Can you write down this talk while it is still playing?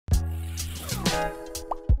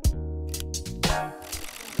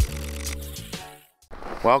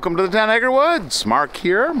Welcome to the 10 Acre Woods. Mark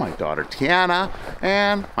here, my daughter Tiana,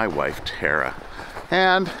 and my wife Tara.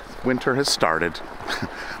 And winter has started.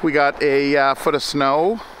 We got a foot of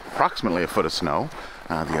snow, approximately a foot of snow,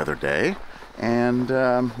 the other day. And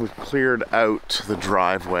we've cleared out the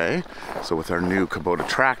driveway. So with our new Kubota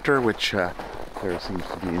tractor, which Tara seems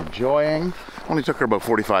to be enjoying. Only took her about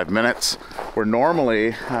 45 minutes. Where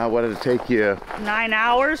normally, what did it take you? 9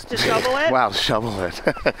 hours to shovel it? Wow, shovel it.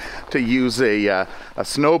 To use a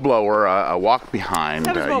snowblower, a walk behind.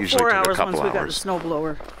 That was about usually 4 took hours a couple once we got the hours.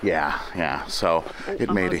 snowblower. Yeah. So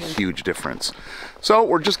it made a huge difference. So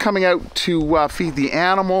we're just coming out to feed the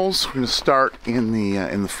animals. We're going to start in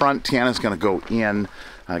the front. Tiana's going to go in,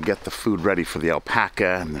 get the food ready for the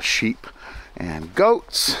alpaca and the sheep and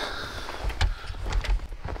goats.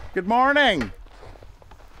 Good morning.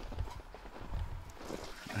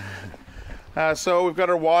 So we've got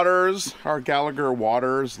our waters, our Gallagher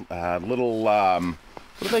waters, little, what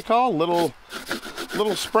do they call? Little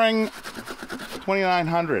Spring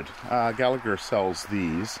 2900. Gallagher sells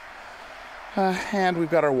these. And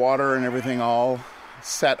we've got our water and everything all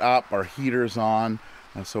set up, our heaters on,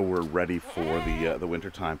 so we're ready for the winter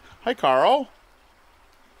time. Hi, Carl.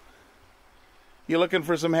 You looking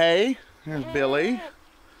for some hay? Here's Billy.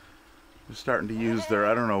 They're starting to use their,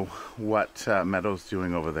 I don't know what Meadow's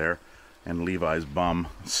doing over there. And Levi's bum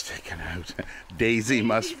sticking out. Daisy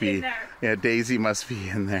must be, yeah, Daisy must be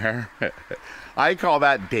in there. I call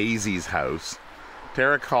that Daisy's house.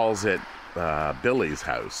 Tara calls it Billy's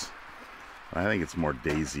house. I think it's more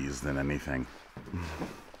Daisy's than anything.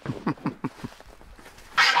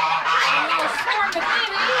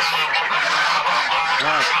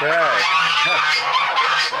 Okay.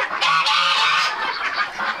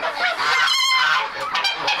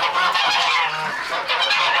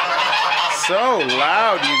 So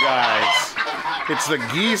loud, you guys. It's the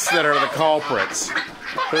geese that are the culprits.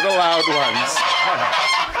 They're the loud ones.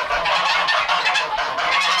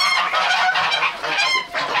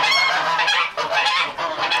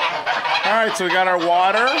 All right, so we got our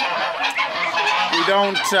water. We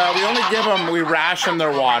only give them, we ration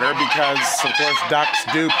their water because, of course, ducks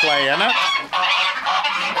do play in it.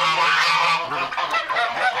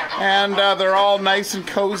 And they're all nice and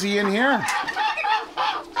cozy in here.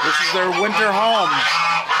 This is their winter home.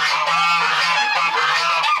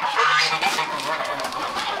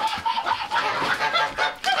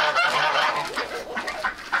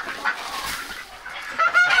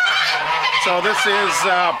 So this is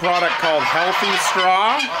a product called Healthy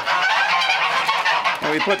Straw.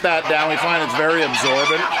 And we put that down. We find it's very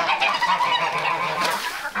absorbent.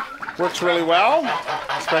 Works really well,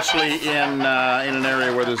 especially in an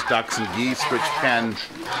area where there's ducks and geese, which can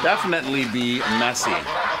definitely be messy.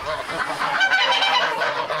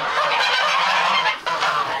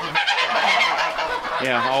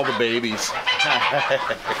 Yeah, all the babies.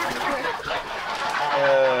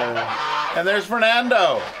 And there's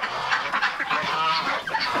Fernando.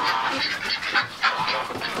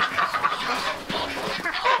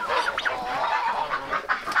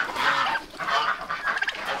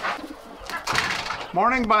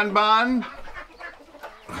 Morning, Bun Bun.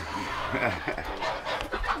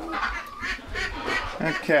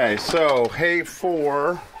 Okay, so hay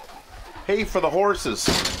for the horses.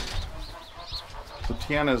 So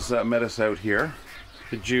Tiana's met us out here.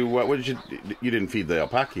 Did you? What did you? You didn't feed the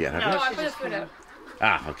alpaca yet, have you? No, I put his food out.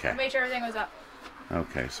 Ah, okay. I made sure everything was up.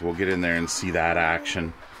 Okay, so we'll get in there and see that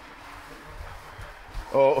action.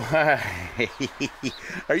 Oh,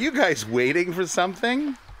 are you guys waiting for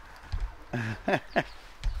something? All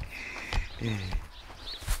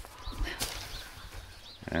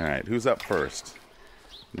right, who's up first?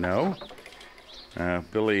 No?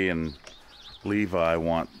 Billy and Levi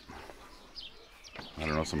want, I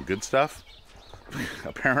don't know, some good stuff?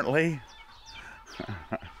 Apparently.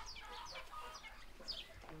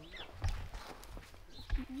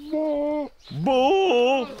 Bull!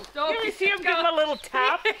 Bull! You see him give him a little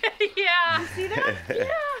tap? Yeah. You see that? Yeah.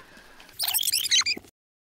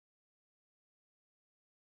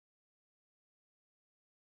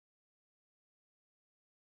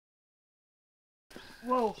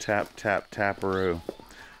 Whoa. Tap, tap, taparoo.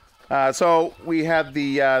 So we had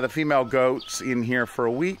the female goats in here for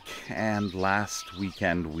a week, and last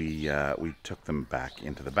weekend we took them back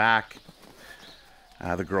into the back.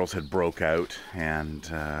 The girls had broke out and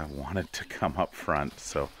wanted to come up front,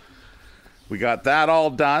 so we got that all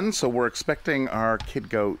done. So we're expecting our kid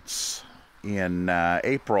goats in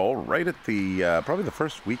April, right at the probably the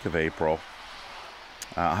first week of April.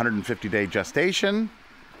 150-day gestation,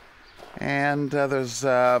 and there's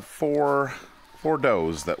four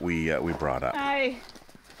does that we brought up. Hi.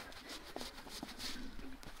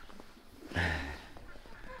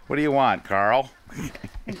 What do you want, Carl?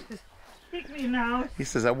 Pick me now. He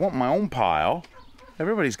says, I want my own pile.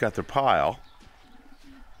 Everybody's got their pile.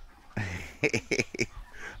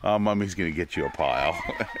 Oh, Mommy's going to get you a pile.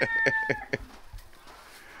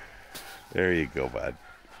 There you go, bud.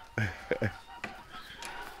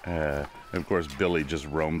 And of course, Billy just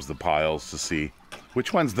roams the piles to see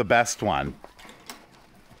which one's the best one.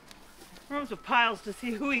 Roams the piles to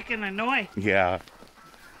see who he can annoy. Yeah.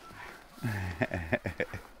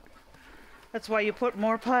 That's why you put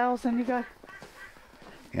more piles than you got.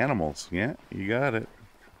 Animals, yeah, you got it.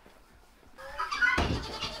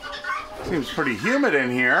 Seems pretty humid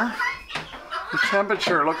in here. The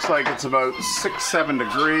temperature looks like it's about 6-7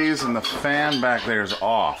 degrees and the fan back there is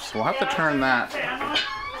off. So we'll have to turn that.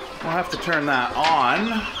 We'll have to turn that on.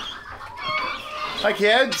 Hi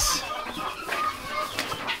kids.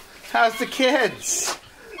 How's the kids?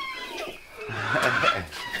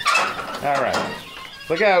 All right.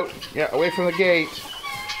 Look out. Yeah, away from the gate.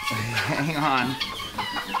 Hang on.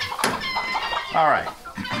 All right.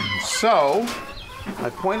 So, I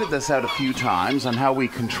pointed this out a few times on how we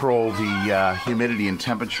control the humidity and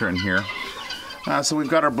temperature in here. So we've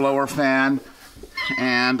got our blower fan,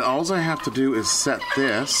 and all I have to do is set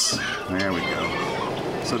this. There we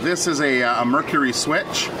go. So this is a mercury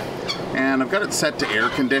switch, and I've got it set to air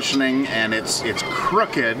conditioning, and it's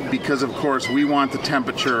crooked because, of course, we want the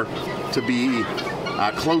temperature to be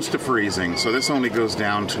close to freezing. So this only goes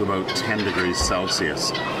down to about 10 degrees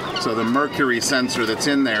Celsius. So the mercury sensor that's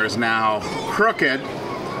in there is now crooked.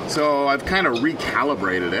 So I've kind of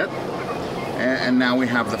recalibrated it. And now we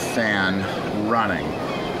have the fan running.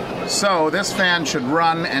 So this fan should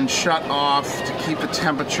run and shut off to keep the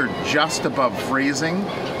temperature just above freezing.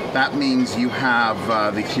 That means you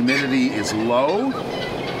have the humidity is low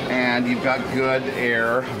and you've got good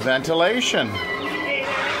air ventilation.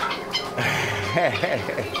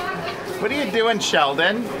 What are you doing,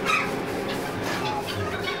 Sheldon?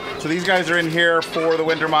 So these guys are in here for the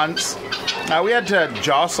winter months. We had to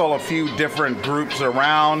jostle a few different groups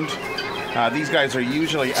around. These guys are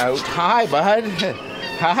usually out. Hi, bud.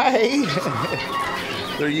 Hi.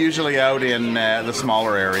 They're usually out in the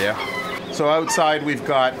smaller area. So outside we've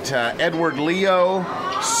got Edward, Leo,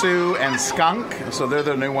 Sue, and Skunk. So they're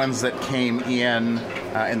the new ones that came in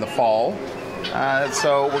the fall.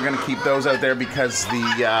 So we're going to keep those out there because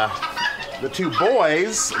the two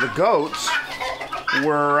boys, the goats,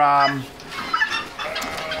 were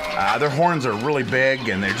their horns are really big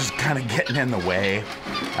and they're just kind of getting in the way.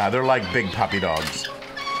 They're like big puppy dogs.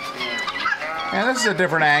 And this is a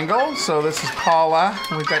different angle. So this is Paula.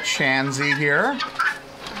 We've got Shanzy here.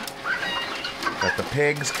 Got the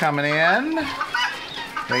pigs coming in.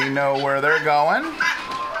 They know where they're going.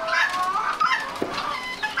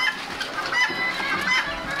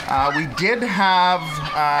 We did have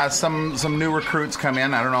some new recruits come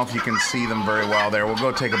in. I don't know if you can see them very well there. We'll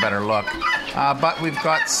go take a better look. But we've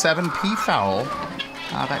got 7 peafowl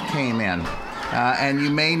that came in. And you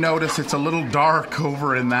may notice it's a little dark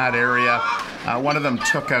over in that area. One of them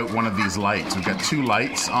took out one of these lights. We've got 2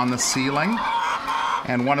 lights on the ceiling.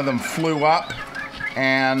 And one of them flew up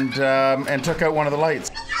and took out one of the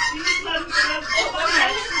lights.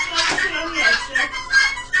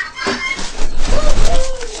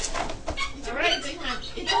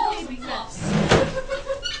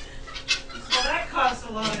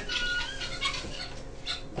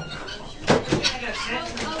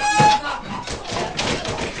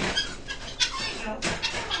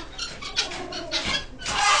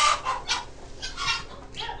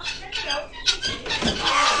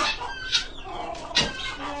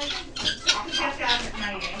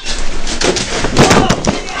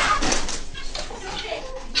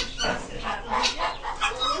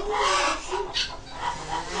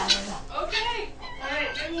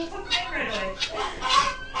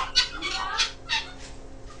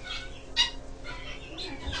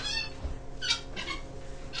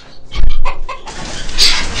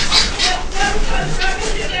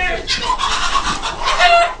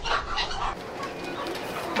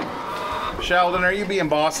 Sheldon, are you being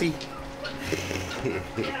bossy?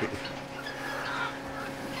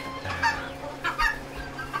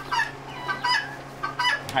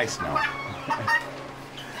 Hi, Snow.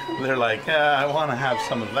 They're like, I want to have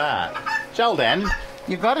some of that. Sheldon,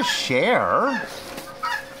 you got to share.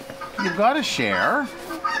 You got to share.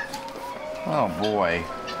 Oh, boy.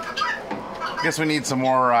 Guess we need some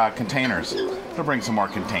more containers. We'll bring some more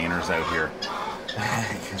containers out here.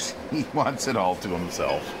 Because he wants it all to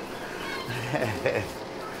himself.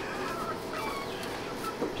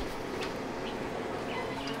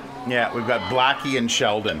 Yeah, we've got Blackie and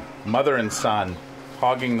Sheldon, mother and son,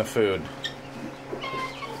 hogging the food.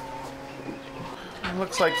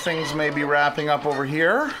 looks like things may be wrapping up over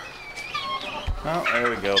here. Oh, there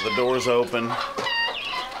we go. The door's open.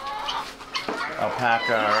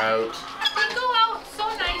 Alpaca are out. They go out so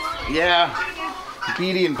nicely. Yeah.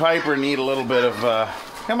 Petey and Piper need a little bit of,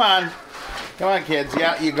 come on. Come on, kids.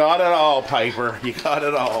 Yeah, you got it all, Piper. You got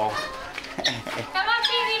it all. Come on,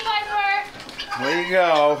 Petey, Piper. There you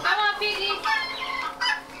go. Come on, Petey.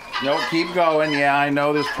 No, keep going. Yeah, I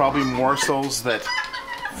know there's probably morsels that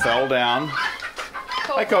fell down.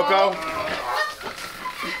 Hi, Coco.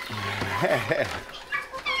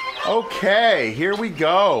 Okay, here we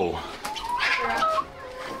go.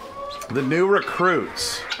 The new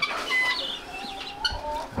recruits.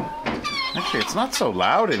 Actually, it's not so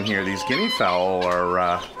loud in here. These guinea fowl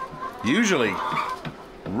are usually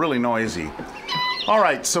really noisy. All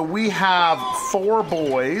right, so we have 4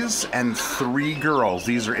 boys and 3 girls.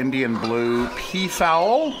 These are Indian blue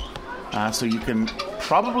peafowl. So you can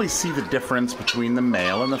probably see the difference between the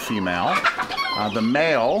male and the female. The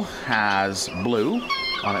male has blue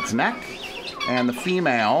on its neck, and the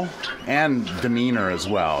female, and demeanor as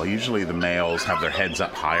well. Usually the males have their heads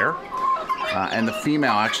up higher. And the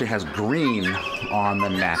female actually has green on the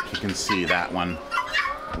neck. You can see that one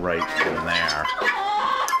right in there.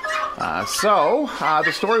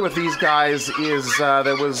 The story with these guys is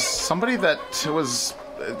there was somebody that was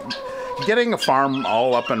getting a farm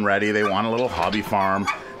all up and ready. They want a little hobby farm.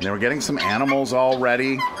 And they were getting some animals all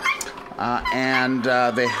ready. And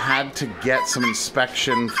they had to get some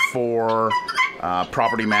inspection for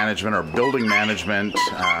property management or building management,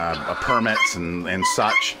 permits and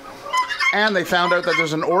such. And they found out that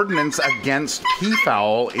there's an ordinance against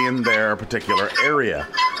peafowl in their particular area.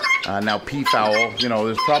 Now, peafowl, you know,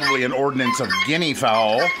 there's probably an ordinance of guinea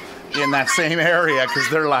fowl in that same area because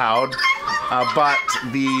they're loud. But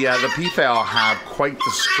the peafowl have quite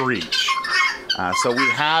the screech. So we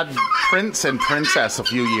had Prince and Princess a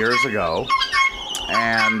few years ago,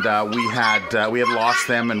 and we had lost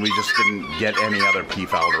them, and we just didn't get any other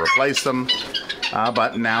peafowl to replace them.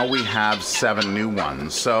 But now we have 7 new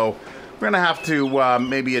ones. So we're gonna have to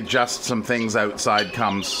maybe adjust some things outside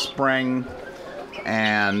come spring,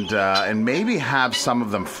 and maybe have some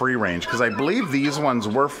of them free range, because I believe these ones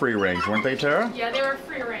were free range, weren't they, Tara? Yeah, they were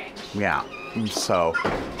free range. Yeah. So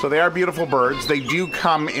they are beautiful birds. They do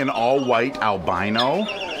come in all white albino.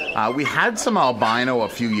 We had some albino a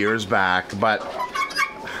few years back, but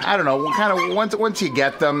I don't know. Kind of once you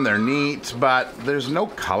get them, they're neat, but there's no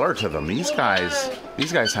color to them. These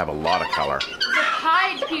guys have a lot of color. The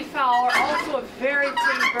pied peafowl are also a very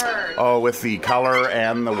pretty bird. Oh, with the color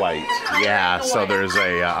and the white. Yeah, The so white. there's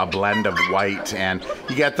a blend of white, and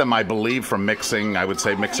you get them, I believe, from mixing. I would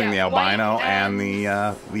say mixing the albino white and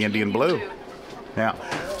the Indian blue. Yeah.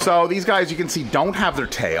 So these guys, you can see, don't have their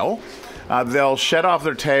tail. They'll shed off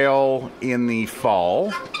their tail in the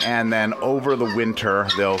fall, and then over the winter,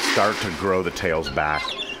 they'll start to grow the tails back.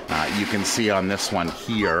 You can see on this one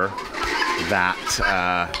here that,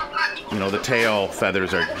 the tail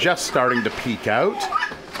feathers are just starting to peek out.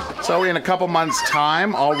 So in a couple months'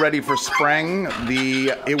 time, all ready for spring,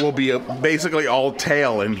 it will be basically all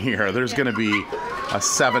tail in here. There's going to be a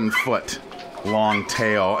 7-foot long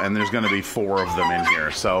tail, and there's going to be 4 of them in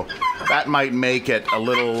here, so that might make it a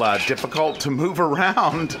little difficult to move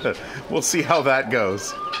around. We'll see how that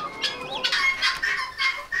goes.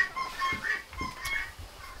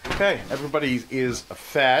 Okay, everybody is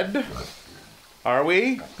fed. Are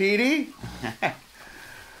we, Petey?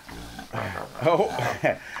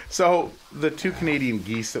 Oh, so the 2 Canadian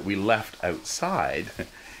geese that we left outside,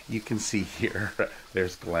 you can see here,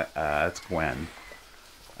 there's Glenn, that's Gwen.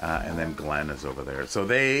 And then Glenn is over there. So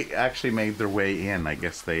they actually made their way in. I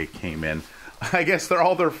guess they came in. I guess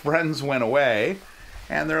all their friends went away.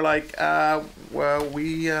 And they're like, well,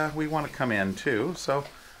 we want to come in too. So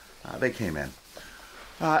they came in.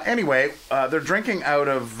 Anyway, they're drinking out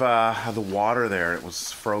of the water there. It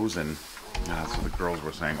was frozen. So the girls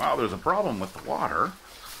were saying, well, there's a problem with the water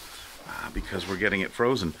because we're getting it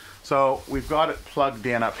frozen. So we've got it plugged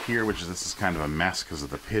in up here, this is kind of a mess because of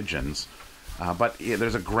the pigeons. But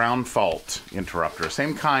there's a ground fault interrupter,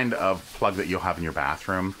 same kind of plug that you'll have in your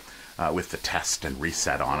bathroom with the test and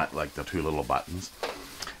reset on it, like the 2 little buttons.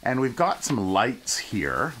 And we've got some lights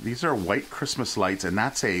here. These are white Christmas lights, and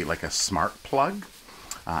that's like a smart plug.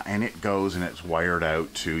 And it goes and it's wired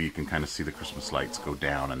out to, you can kind of see the Christmas lights go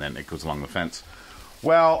down, and then it goes along the fence.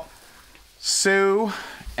 Well, Sue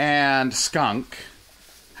and Skunk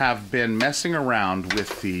have been messing around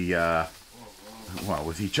with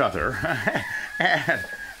with each other.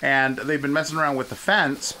 and they've been messing around with the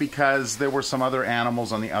fence because there were some other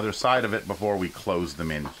animals on the other side of it before we closed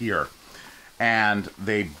them in here. and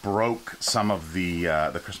they broke some of the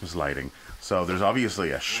Christmas lighting. So there's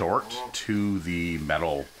obviously a short to the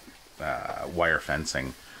metal wire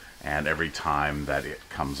fencing, and every time that it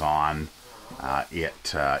comes on,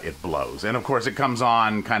 it blows. And of course, it comes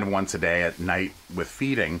on kind of once a day at night with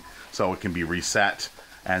feeding, so it can be reset.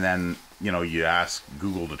 And then you ask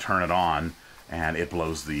Google to turn it on, and it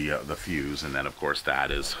blows the fuse, and then of course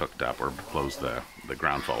that is hooked up, or blows the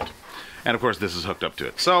ground fault. And of course this is hooked up to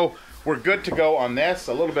it. So we're good to go on this.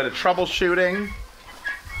 A little bit of troubleshooting.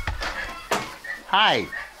 Hi.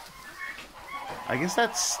 I guess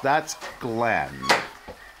that's Glenn.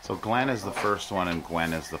 So Glenn is the first one and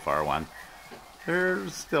Gwen is the far one. They're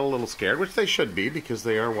still a little scared, which they should be because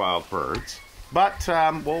they are wild birds. But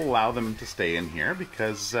we'll allow them to stay in here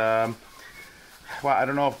because, well, I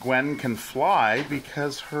don't know if Gwen can fly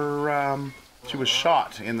because she was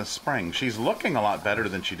shot in the spring. She's looking a lot better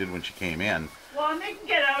than she did when she came in. Well, and they can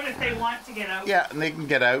get out if they want to get out. Yeah, and they can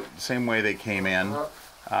get out the same way they came in.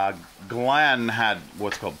 Glenn had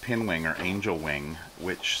what's called pinwing or angel wing,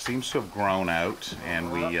 which seems to have grown out, and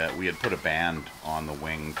we had put a band on the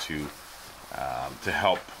wing to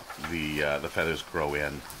help the feathers grow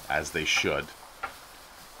in as they should.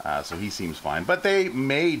 So he seems fine, but they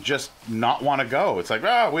may just not want to go. It's like,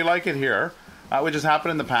 oh, we like it here, which has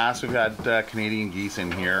happened in the past. We've had Canadian geese in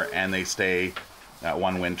here, and they stay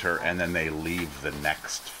one winter, and then they leave the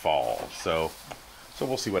next fall. So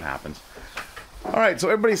we'll see what happens. All right, so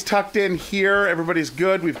everybody's tucked in here. Everybody's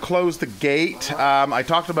good. We've closed the gate. I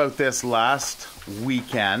talked about this last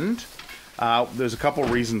weekend. There's a couple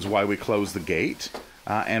reasons why we closed the gate,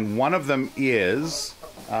 and one of them is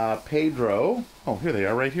Pedro. Oh, here they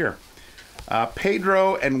are right here.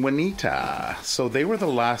 Pedro and Juanita. So they were the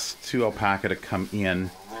last two alpaca to come in,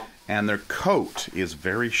 and their coat is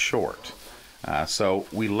very short. So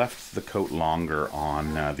we left the coat longer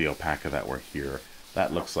on the alpaca that were here.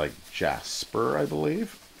 That looks like Jasper, I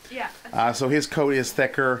believe. Yeah. So his coat is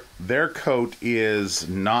thicker. Their coat is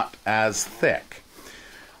not as thick.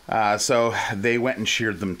 So they went and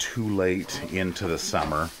sheared them too late into the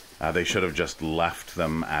summer. They should have just left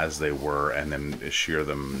them as they were and then shear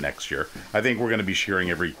them next year. I think we're going to be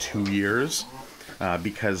shearing every 2 years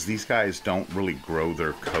because these guys don't really grow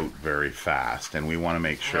their coat very fast, and we want to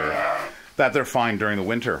make sure that they're fine during the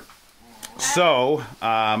winter. So,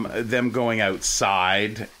 them going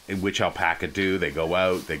outside, which alpaca do, they go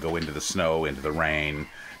out, they go into the snow, into the rain,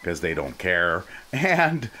 because they don't care,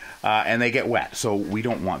 and they get wet. So we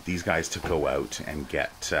don't want these guys to go out and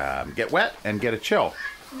get wet and get a chill.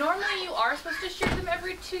 Normally you are supposed to shear them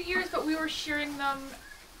every 2 years, but we were shearing them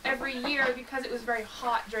every year because it was very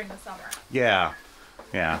hot during the summer. Yeah,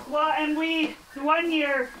 yeah. Well, and one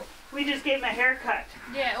year, we just gave them a haircut.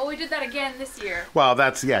 Yeah, well, we did that again this year. Well,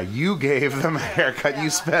 you gave them a haircut. Yeah. You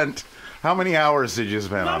spent, how many hours did you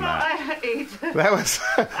spend on that? I had 8. That was...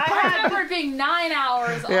 I remember it being 9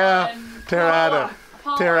 hours yeah, on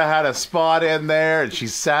Tara had a spot in there, and she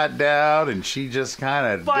sat down, and she just kind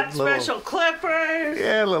of bought special clippers.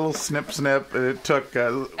 Yeah, a little snip. And it took,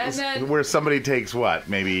 where somebody takes what,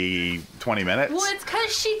 maybe 20 minutes? Well, it's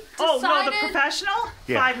because she decided... Oh, no, the professional?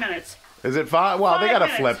 Yeah. 5 minutes. Is it 5? Well, they got to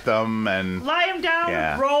 5 flip them and... Lie them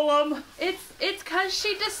down, roll them. It's because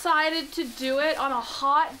she decided to do it on a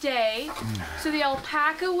hot day, so the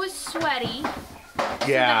alpaca was sweaty.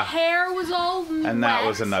 Yeah. So the hair was all wet. And that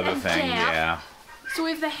was another thing, damp. yeah. So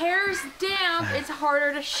if the hair's damp, it's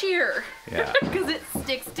harder to shear. Yeah. Because it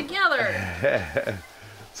sticks together.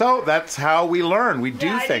 So that's how we learn. We do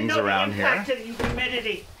I didn't things know around the here. impact of the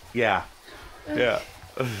humidity. Yeah. Yeah.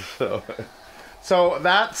 So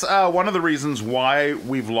that's one of the reasons why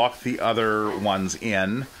we've locked the other ones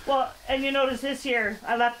in. Well, and you notice this year,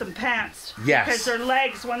 I left them pants. Yes. Because their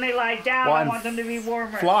legs, when they lie down, Well, I and want them to be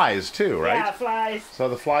warmer. Flies too, right? Yeah, flies. So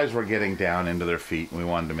the flies were getting down into their feet, and we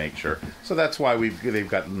wanted to make sure. So that's why they've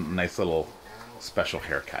got a nice little special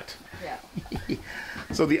haircut. Yeah.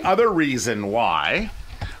 So the other reason why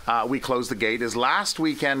we closed the gate is last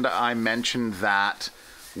weekend I mentioned that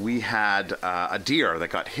we had a deer that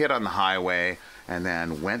got hit on the highway and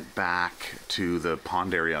then went back to the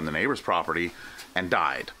pond area on the neighbor's property and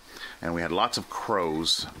died. And we had lots of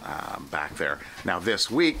crows back there. Now this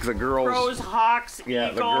week, the girls... Crows, hawks, yeah,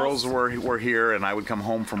 eagles. the girls were here, and I would come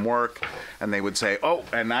home from work, and they would say, oh,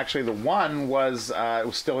 and actually the one was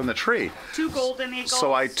still in the tree. 2 golden eagles.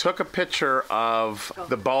 So I took a picture of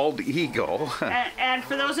the bald eagle. and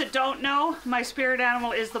for those that don't know, my spirit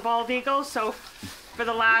animal is the bald eagle. So for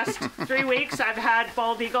the last 3 weeks, I've had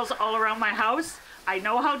bald eagles all around my house. I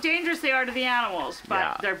know how dangerous they are to the animals,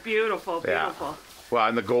 but they're beautiful, beautiful. Yeah. Well,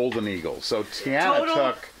 and the golden eagle. So Tiana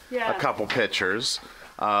took a couple pictures.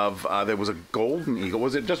 of, there was a golden eagle.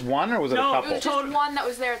 Was it just one or was it a No, couple? It was just one that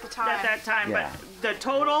was there at the time. At that time, Yeah. but the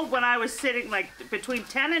total when I was sitting like between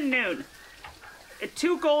 10 and noon,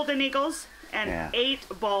 2 golden eagles and Yeah.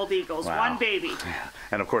 8 bald eagles, Wow. 1 baby.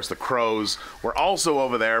 And of course the crows were also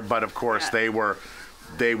over there, but of course Yeah.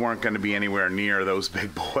 they weren't going to be anywhere near those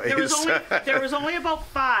big boys. There was only about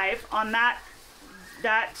 5 on that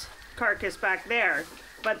carcass back there,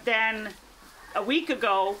 but then a week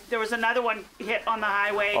ago there was another one hit on the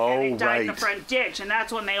highway and it died in the right. front ditch, and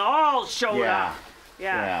that's when they all showed Yeah. up.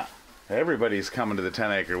 Yeah. Everybody's coming to the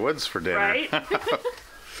 10-acre woods for dinner. Right?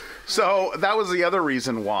 So that was the other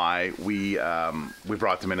reason why we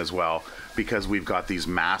brought them in as well, because we've got these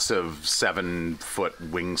massive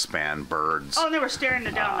 7-foot wingspan birds. Oh, and they were staring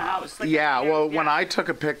down the house. Like, When I took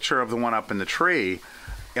a picture of the one up in the tree,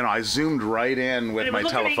 I zoomed right in with it my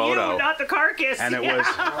was looking telephoto. at you, not the carcass. And it was,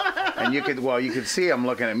 and you could see him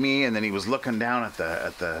looking at me, and then he was looking down at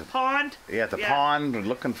the pond. Yeah, at the pond,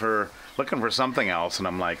 looking for something else, and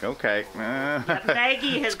I'm like, okay.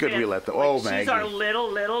 Maggie has It's good been. we let the She's Maggie. our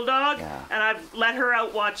little dog, Yeah. and I've let her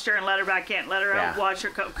out, watched her, and let her back in. Let her out, Yeah. watch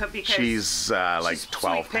her because She's like she's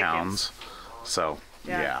 12 sweet pickings. pounds, so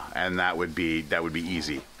Yeah. yeah, and that would be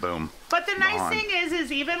easy. Boom. But the nice Gone. thing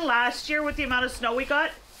is even last year with the amount of snow we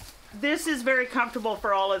got, this is very comfortable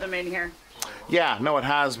for all of them in here. Yeah, no, it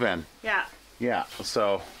has been. Yeah. Yeah,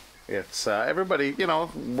 so it's everybody.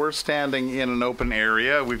 We're standing in an open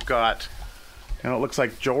area. We've got, it looks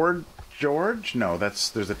like George. No,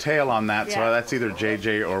 there's a tail on that, so Yeah. that's either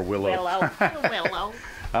JJ or Willow. Willow.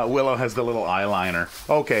 Willow has the little eyeliner.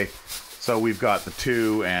 Okay, so we've got the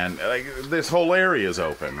 2, and this whole area is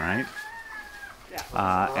open, right?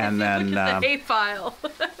 Yeah. And then, Look at the hay file.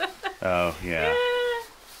 oh yeah.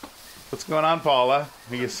 What's going on, Paula?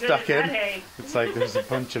 Are you stuck Good, in? hey. It's like there's a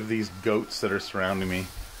bunch of these goats that are surrounding me.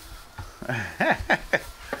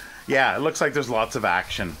 Yeah, it looks like there's lots of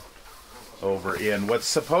action over in what's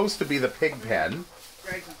supposed to be the pig pen.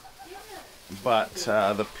 Right. But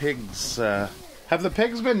the pigs, have the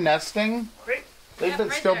pigs been nesting? Right. They've Yeah, been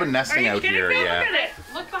right still there. been nesting Are you out kidding here, me? yeah. Look at it.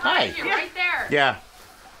 Look behind Hi. you, right there. Yeah,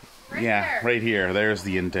 Right yeah, there. right here. There's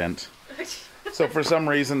the indent. So for some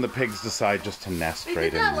reason, the pigs decide just to nest They right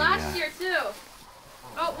did in that the. last year too.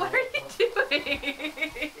 Oh, what are you doing?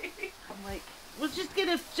 I'm like, we'll just get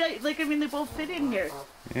they both fit in here.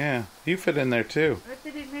 Yeah, you fit in there too. I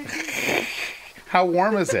fit in there too. How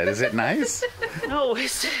warm is it? Is it nice? No,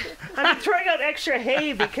 I'm throwing out extra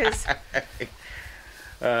hay because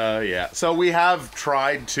Yeah. So we have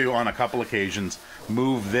tried to, on a couple occasions,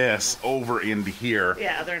 move this over into here.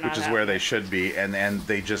 Yeah, they're not which is happy. where they should be, and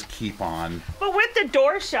they just keep on. But with the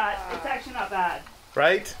door shut, it's actually not bad.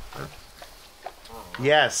 Right?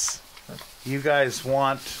 Yes. You guys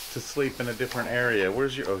want to sleep in a different area.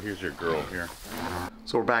 Here's your girl here.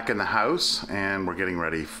 So we're back in the house, and we're getting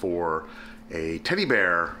ready for a teddy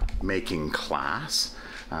bear making class.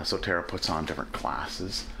 So Tara puts on different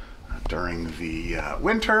classes during the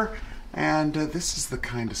winter, and this is the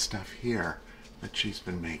kind of stuff here that she's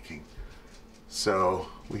been making. So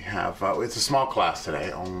we have, it's a small class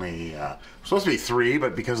today, only, supposed to be 3,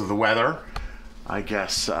 but because of the weather, I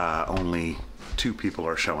guess only 2 people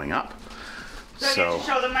are showing up. So I get to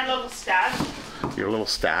show them my little stash. Your little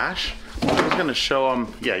stash? Well, I was going to show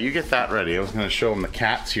them, yeah, you get that ready. I was going to show them the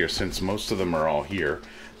cats here since most of them are all here.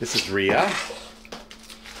 This is Rhea.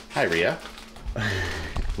 Hi, Rhea.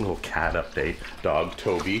 Little cat update. Dog,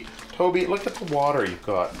 Toby. Toby, look at the water you've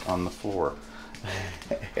got on the floor.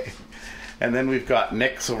 And then we've got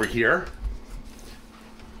Nix over here.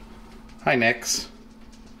 Hi, Nix.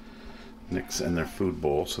 Nix and their food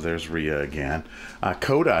bowl. So there's Rhea again.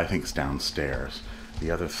 Coda, I think, is downstairs. The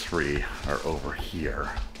other 3 are over here.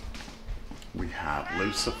 We have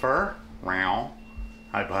Lucifer. Meow.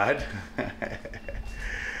 Hi, bud.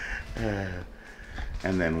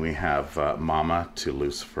 And then we have Mama to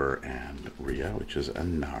Lucifer and Rhea, which is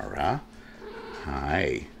Anara.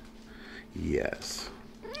 Hi. Yes.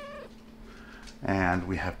 And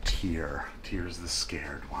we have Tyr. Tyr's the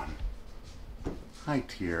scared one. Hi,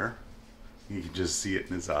 Tyr. You can just see it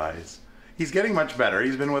in his eyes. He's getting much better.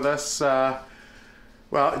 He's been with us,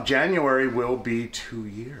 well, January will be 2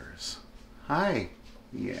 years. Hi.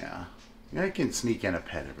 Yeah. I can sneak in a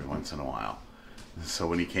pet every once in a while. So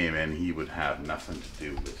when he came in, he would have nothing to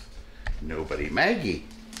do with nobody. Maggie.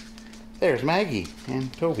 There's Maggie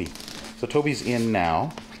and Toby. So Toby's in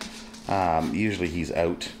now. Usually he's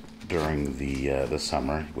out during the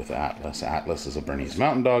summer with Atlas. Atlas is a Bernese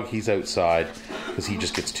Mountain Dog. He's outside because he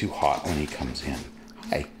just gets too hot when he comes in.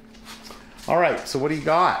 Hi. All right, so what do you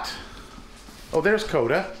got? Oh, there's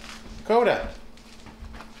Coda. Coda.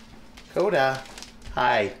 Coda.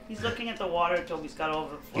 Hi. He's looking at the water Toby's got all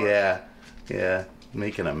over the floor. Yeah,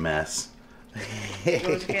 making a mess.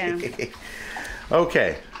 Goes again.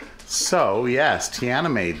 Okay, so yes,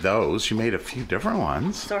 Tiana made those. She made a few different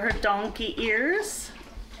ones. So her donkey ears.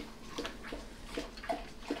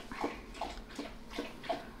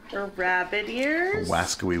 Her rabbit ears.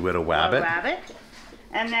 Wascowee Widow A Wabbit. rabbit.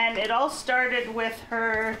 And then it all started with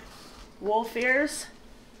her wolf ears,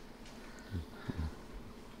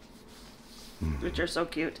 which are so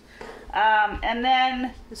cute. And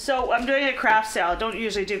then, so I'm doing a craft sale. I don't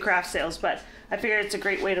usually do craft sales, but I figured it's a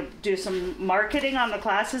great way to do some marketing on the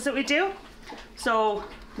classes that we do. So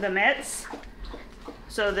the mitts.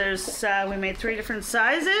 So there's, we made 3 different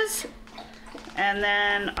sizes. And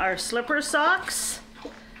then our slipper socks,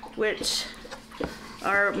 which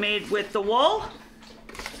are made with the wool.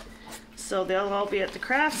 So they'll all be at the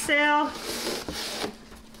craft sale.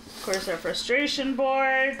 Of course, our frustration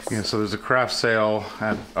boards. Yeah, so there's a craft sale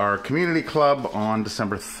at our community club on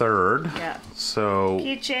December 3rd. Yeah. So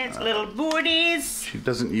Keychains, little booties. she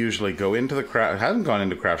doesn't usually go into the craft, hasn't gone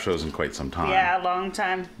into craft shows in quite some time. Yeah, a long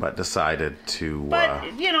time. But decided to.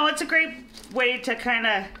 But, you know, it's a great way to kind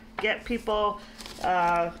of get people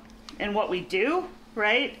in what we do,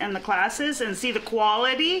 right? And the classes, and see the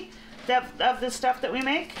quality of the stuff that we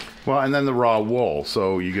make. Well, and then the raw wool.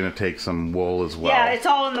 So you're going to take some wool as well. Yeah, it's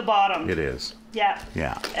all in the bottom. It is. Yeah.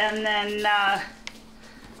 Yeah. And then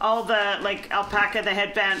all the, like, alpaca, the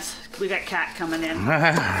headbands. We got Cat coming in.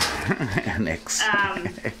 Nix.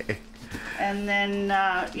 And then,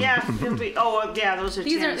 yeah, it'll be, oh, yeah, those are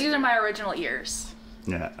These tins. are my original ears.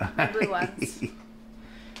 Yeah. The blue ones.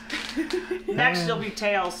 Next, there'll be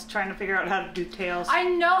tails. Trying to figure out how to do tails. I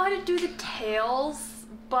know how to do the tails,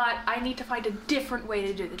 but I need to find a different way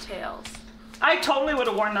to do the tails. I totally would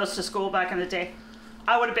have worn those to school back in the day.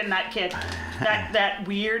 I would have been that kid. That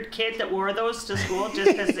weird kid that wore those to school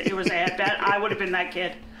just because it was a headband. I would have been that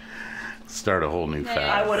kid. Start a whole new fad.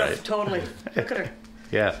 I would have, right? totally. Look at her.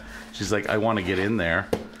 Yeah. She's like, I want to get in there.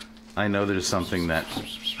 I know there's something that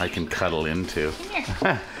I can cuddle into.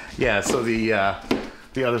 Yeah, so the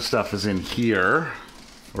other stuff is in here.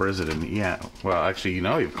 Or is it in, yeah. Well, actually, you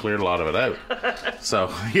know, you've cleared a lot of it out. So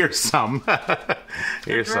here's some.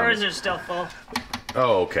 Here's The drawers some. are still full.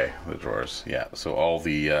 Oh, okay. The drawers. Yeah. So all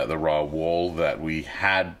the raw wool that we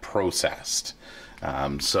had processed.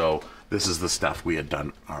 So this is the stuff we had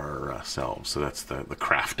done ourselves. So that's the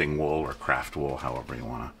crafting wool or craft wool, however you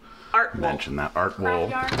want Art to wool. mention that. Art wool.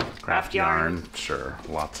 yarn. Craft yarn. Sure.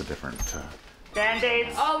 Lots of different.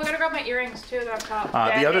 Band-aids. Oh, we gotta grab my earrings too. They're up top.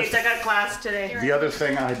 The other. Band-aids. I got class today. The other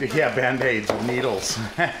thing I did, yeah, Band-Aids with needles.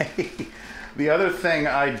 The other thing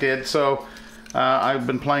I did, so I've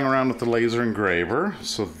been playing around with the laser engraver.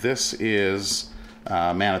 So this is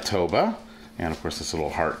Manitoba. And of course this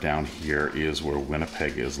little heart down here is where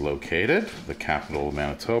Winnipeg is located, the capital of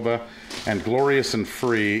Manitoba. And glorious and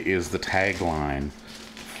free is the tagline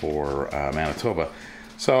for Manitoba.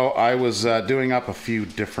 So I was doing up a few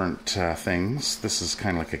different things. This is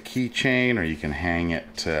kind of like a keychain, or you can hang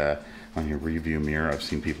it on your review mirror. I've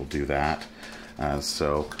seen people do that.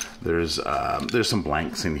 So there's some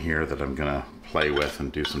blanks in here that I'm gonna play with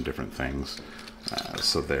and do some different things.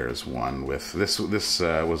 So there's one with this. This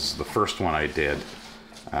was the first one I did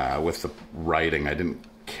with the writing. I didn't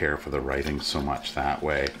care for the writing so much that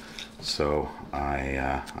way, so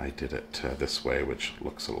I did it this way, which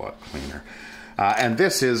looks a lot cleaner. And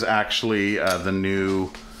this is actually the new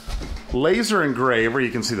laser engraver. You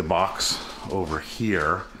can see the box over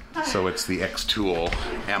here. So it's the X-Tool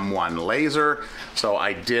M1 laser. So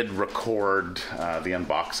I did record the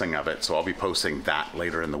unboxing of it. So I'll be posting that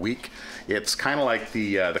later in the week. It's kind of like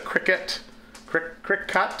the Cricut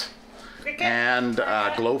and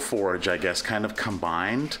Glowforge, I guess, kind of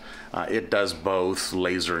combined. It does both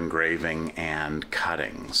laser engraving and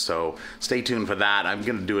cutting. So stay tuned for that. I'm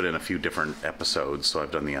going to do it in a few different episodes. So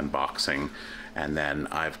I've done the unboxing, and then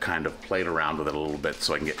I've kind of played around with it a little bit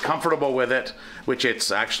so I can get comfortable with it, which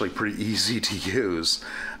it's actually pretty easy to use.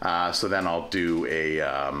 So then I'll do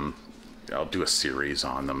a series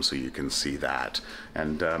on them so you can see that.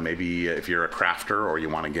 And maybe if you're a crafter or you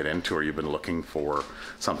want to get into, or you've been looking for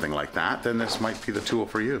something like that, then this might be the tool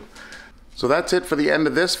for you. So that's it for the end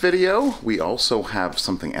of this video. We also have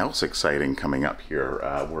something else exciting coming up here.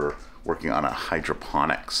 We're working on a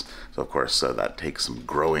hydroponics. So of course that takes some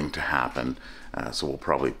growing to happen. So we'll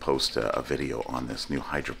probably post a video on this new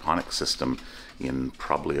hydroponic system in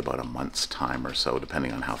probably about a month's time or so,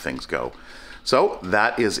 depending on how things go. So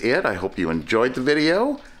that is it. I hope you enjoyed the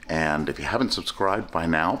video. And if you haven't subscribed by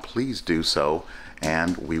now, please do so.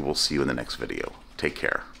 And we will see you in the next video. Take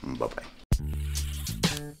care. Bye-bye.